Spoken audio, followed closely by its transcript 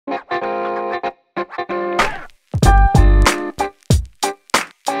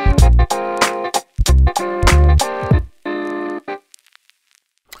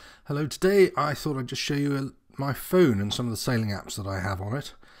Hello, today I thought I'd just show you my phone and some of the sailing apps that I have on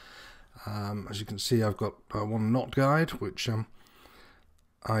it. As you can see, I've got one knot guide which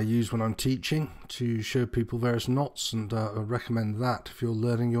I use when I'm teaching to show people various knots, and I recommend that if you're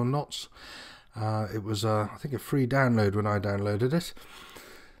learning your knots. It was I think a free download when I downloaded it.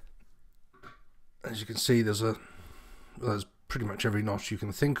 As you can see, there's pretty much every knot you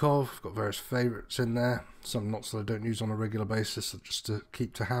can think of. I've got various favourites in there, some knots that I don't use on a regular basis just to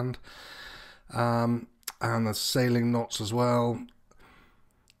keep to hand, and there's sailing knots as well,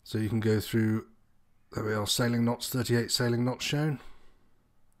 so you can go through. There we are, sailing knots, 38 sailing knots shown.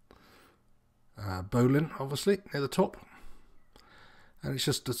 Bowline obviously near the top, and it's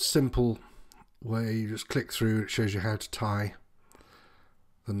just a simple way. You just click through, it shows you how to tie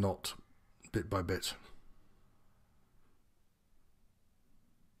the knot bit by bit.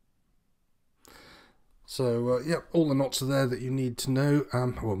 So yeah, all the knots are there that you need to know,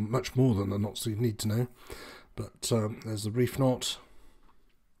 well, much more than the knots that you need to know, but there's the reef knot,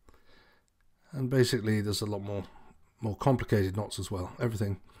 and basically there's a lot more complicated knots as well,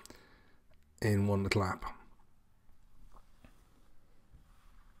 everything in one little app.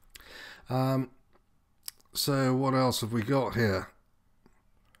 So what else have we got here?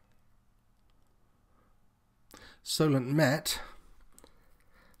 Solent Met.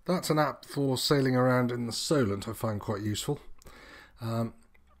 That's an app for sailing around in the Solent. I find quite useful.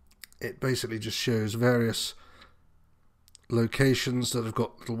 It basically just shows various locations that have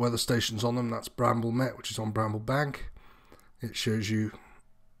got little weather stations on them. That's Bramble Met, which is on Bramble Bank. It shows you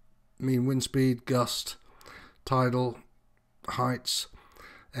mean wind speed, gust, tidal, heights,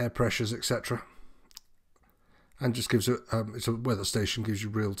 air pressures, etc. And just gives it's a weather station, gives you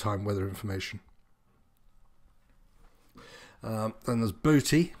real-time weather information. Then there's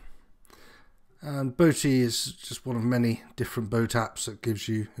Boaty, and Boaty is just one of many different boat apps that gives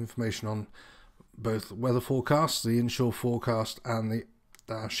you information on both weather forecasts, the inshore forecast and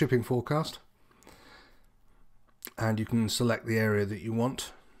the shipping forecast, and you can select the area that you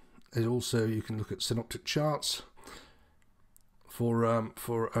want. It also, you can look at synoptic charts for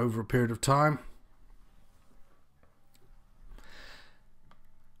over a period of time,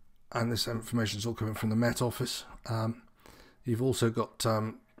 and this information is all coming from the Met office. You've also got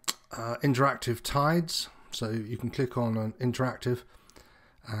interactive tides, so you can click on an interactive,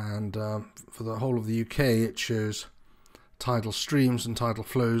 and for the whole of the UK it shows tidal streams and tidal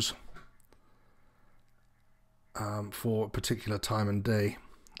flows for a particular time and day.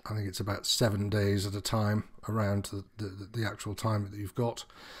 I think it's about 7 days at a time around the actual time that you've got,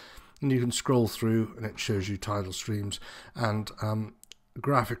 and you can scroll through and it shows you tidal streams, and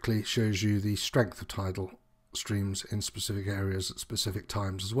graphically shows you the strength of tidal streams in specific areas at specific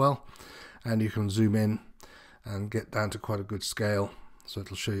times as well, and you can zoom in and get down to quite a good scale, so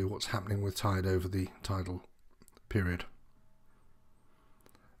it'll show you what's happening with tide over the tidal period.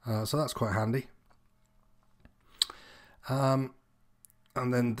 So that's quite handy. And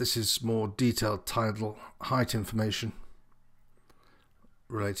then this is more detailed tidal height information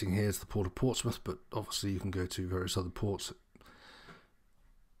relating here to the Port of Portsmouth, but obviously you can go to various other ports. It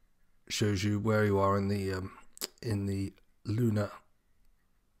shows you where you are in the lunar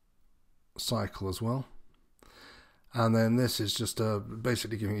cycle as well. And then this is just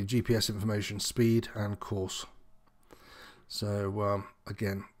basically giving you GPS information, speed and course. So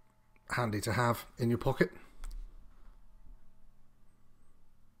again, handy to have in your pocket.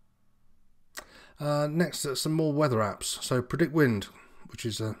 Next, some more weather apps. So Predict Wind, which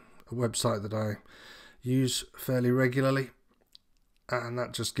is a website that I use fairly regularly, and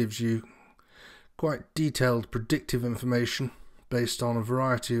that just gives you quite detailed predictive information based on a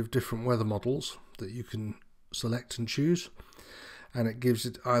variety of different weather models that you can select and choose, and it gives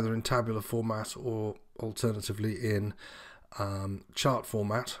it either in tabular format or alternatively in chart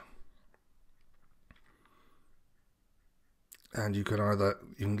format. And you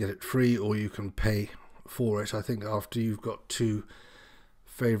can get it free or you can pay for it. I think after you've got 2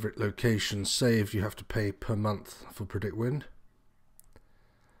 favorite locations saved, you have to pay per month for Predict Wind.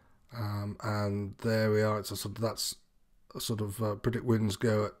 And there we are. It's that's a sort of Predict Winds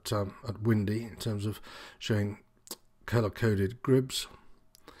go at windy in terms of showing color-coded grids.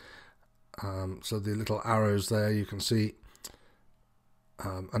 So the little arrows there, you can see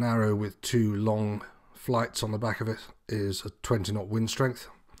an arrow with 2 long flights on the back of it is a 20 knot wind strength,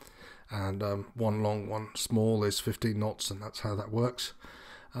 and one long, one small is 15 knots, and that's how that works.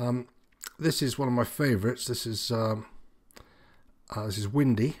 This is one of my favorites. This is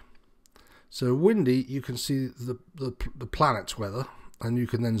windy. So windy, you can see the planet's weather, and you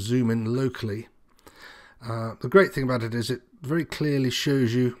can then zoom in locally The great thing about it is it very clearly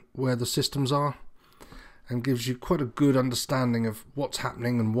shows you where the systems are and gives you quite a good understanding of what's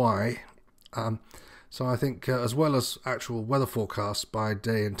happening and why. So I think as well as actual weather forecasts by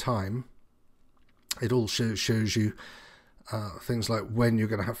day and time, it also shows you things like when you're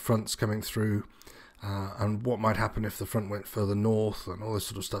going to have fronts coming through, and what might happen if the front went further north and all this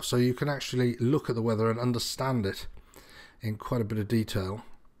sort of stuff. So you can actually look at the weather and understand it in quite a bit of detail.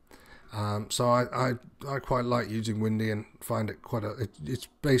 So I quite like using Windy and find it quite it's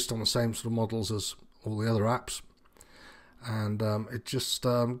based on the same sort of models as all the other apps, and it just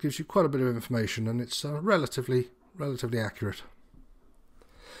gives you quite a bit of information, and it's relatively accurate.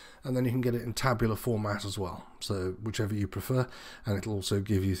 And then you can get it in tabular format as well, so whichever you prefer, and it'll also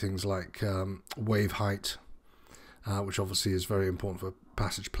give you things like wave height, which obviously is very important for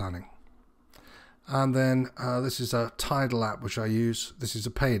passage planning. And then this is a tidal app which I use. This is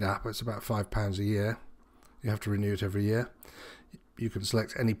a paid app. It's about £5 a year. You have to renew it every year. You can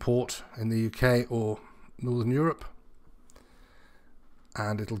select any port in the UK or Northern Europe,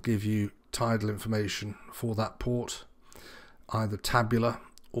 and it'll give you tidal information for that port, either tabular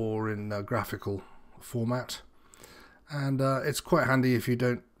or in graphical format. And it's quite handy if you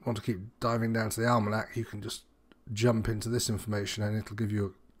don't want to keep diving down to the almanac. You can just jump into this information and it'll give you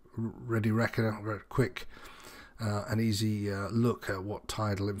a ready reckoner, very quick and easy look at what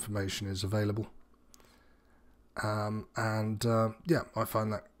tidal information is available. Yeah, I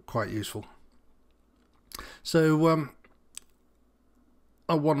find that quite useful. So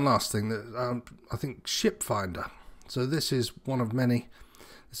one last thing, that I think Ship Finder. So this is one of many.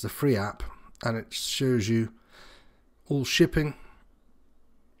 It's a free app, and it shows you all shipping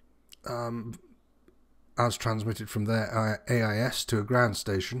as transmitted from their AIS to a ground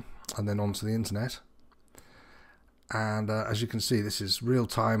station and then onto the internet. And as you can see, this is real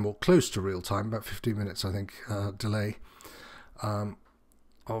time, or close to real time, about 15 minutes I think delay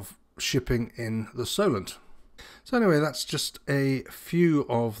of shipping in the Solent. So anyway, that's just a few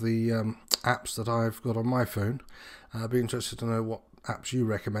of the apps that I've got on my phone. I'd be interested to know what apps you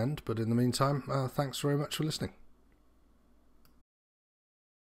recommend, but in the meantime, thanks very much for listening.